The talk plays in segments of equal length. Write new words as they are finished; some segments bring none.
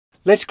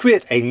Let's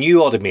create a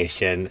new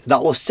automation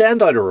that will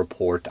send out a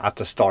report at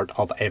the start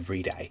of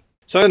every day.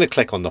 So I'm going to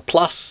click on the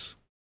plus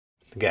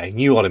to get a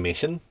new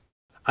automation,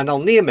 and I'll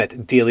name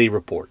it Daily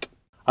Report.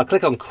 I'll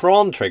click on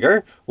Cron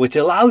trigger, which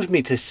allows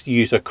me to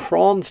use a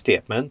cron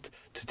statement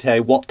to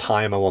tell what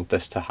time I want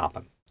this to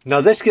happen.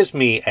 Now this gives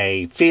me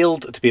a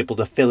field to be able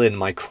to fill in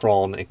my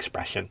cron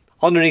expression.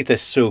 Underneath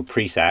this show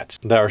presets,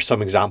 there are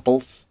some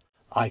examples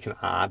I can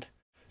add.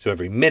 So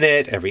every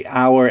minute, every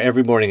hour,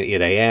 every morning at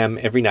 8 AM,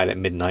 every night at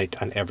midnight,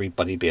 and every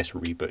Budibase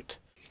reboot.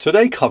 So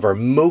they cover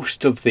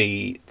most of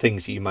the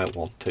things that you might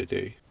want to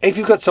do. If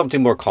you've got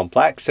something more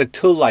complex, a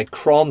tool like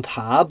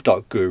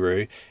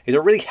crontab.guru is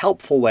a really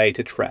helpful way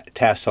to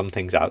test some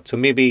things out. So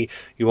maybe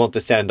you want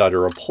to send out a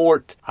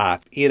report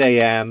at 8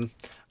 AM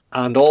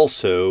and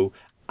also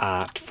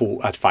at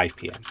 5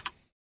 PM.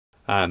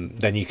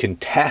 Then you can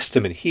test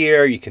them in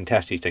here. You can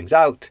test these things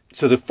out.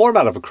 So the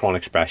format of a cron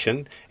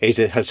expression is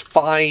it has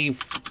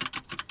 5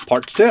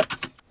 parts to it,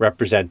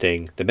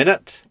 representing the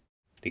minute,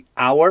 the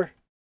hour,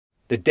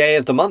 the day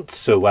of the month,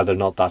 so whether or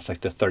not that's like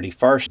the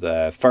 31st,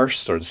 the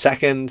 1st or the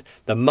 2nd,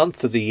 the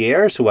month of the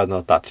year, so whether or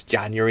not that's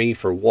January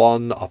for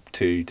 1 up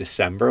to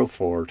December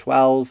for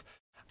 12,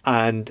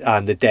 and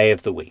the day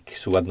of the week,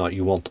 so whether or not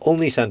you want to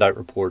only send out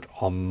report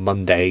on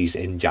Mondays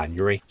in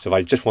January. So if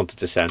I just wanted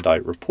to send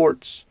out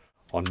reports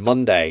on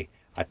Monday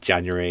at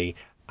January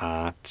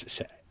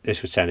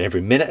this would send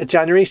every minute of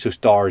January, so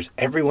stars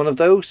every one of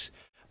those.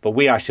 But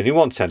we actually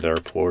want to send a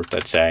report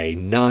at say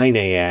 9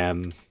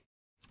 AM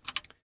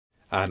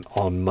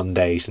on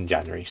Mondays in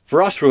January.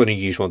 For us, we're going to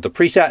use one of the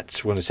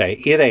presets. We're going to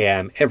say 8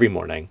 AM every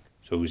morning.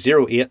 So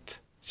 08,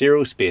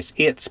 0 space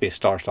 8 space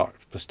star star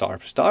star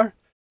star.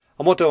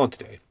 And what do I want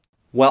to do?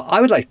 Well, I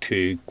would like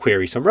to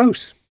query some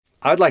rows.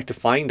 I would like to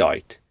find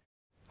out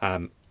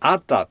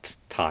at that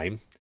time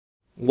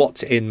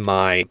what's in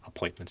my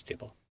appointments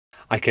table.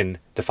 I can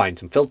define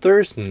some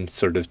filters and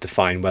sort of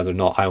define whether or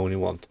not I only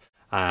want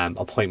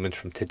appointments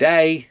from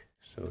today.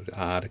 So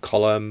add a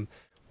column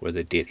where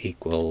the date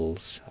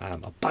equals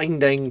a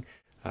binding,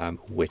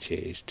 which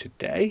is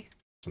today.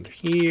 Under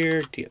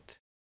here, date,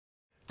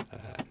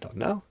 don't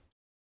know.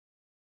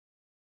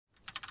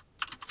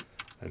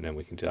 And then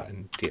we can do that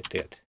in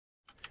date,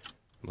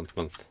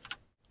 month,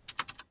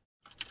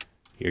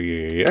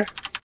 year.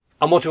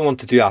 And what do we want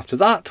to do after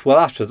that? Well,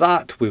 after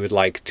that, we would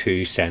like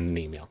to send an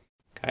email.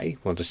 Okay,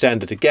 we want to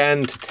send it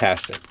again to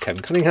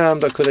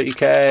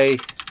test@kevincunningham.co.uk.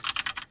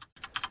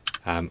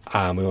 And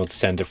we want to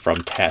send it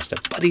from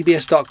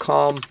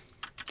test@budibase.com,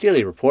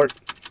 daily report.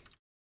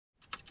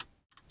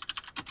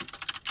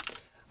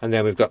 And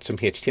then we've got some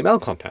HTML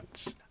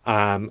contents.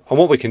 And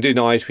what we can do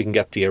now is we can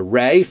get the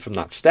array from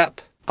that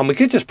step. And we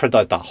could just print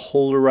out that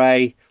whole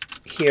array.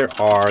 Here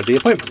are the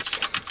appointments.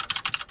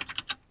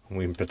 And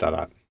we can print that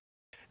out.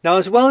 Now,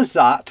 as well as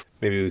that,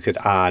 maybe we could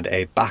add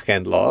a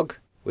backend log,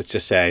 which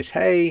just says,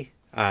 hey,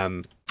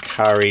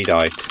 carried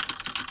out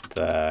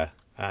the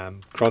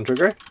cron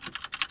trigger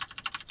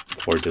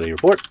for daily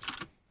report.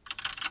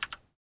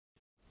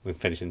 We can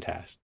finish and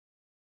test.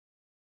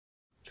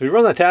 So we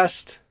run the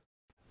test.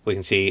 We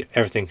can see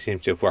everything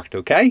seems to have worked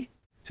okay.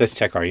 So let's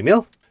check our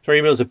email. So our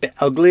email is a bit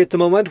ugly at the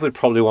moment. We'd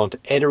probably want to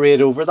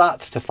iterate over that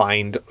to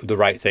find the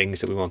right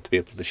things that we want to be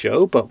able to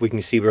show, but we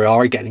can see we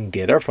are getting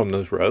data from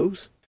those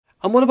rows.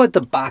 And what about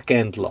the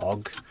backend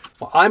log?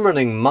 Well, I'm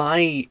running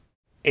my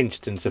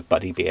instance of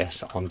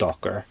Budibase on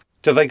Docker.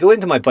 So if I go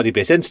into my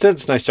Budibase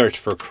instance and I search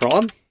for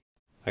cron,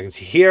 I can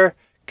see here,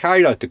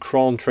 carried out the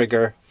cron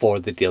trigger for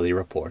the daily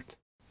report.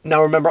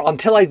 Now remember,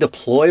 until I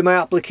deploy my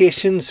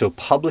application, so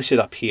publish it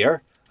up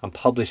here and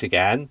publish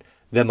again,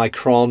 then my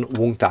cron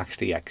won't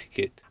actually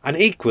execute. And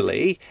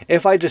equally,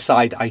 if I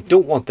decide I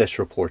don't want this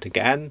report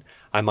again,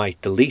 I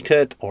might delete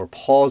it or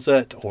pause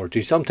it or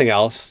do something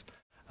else.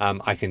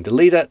 I can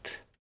delete it,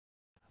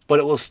 but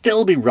it will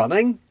still be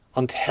running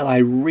until I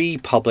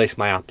republish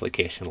my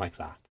application like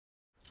that.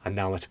 And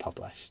now it's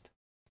published.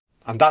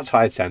 And that's how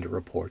I'd send a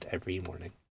report every morning.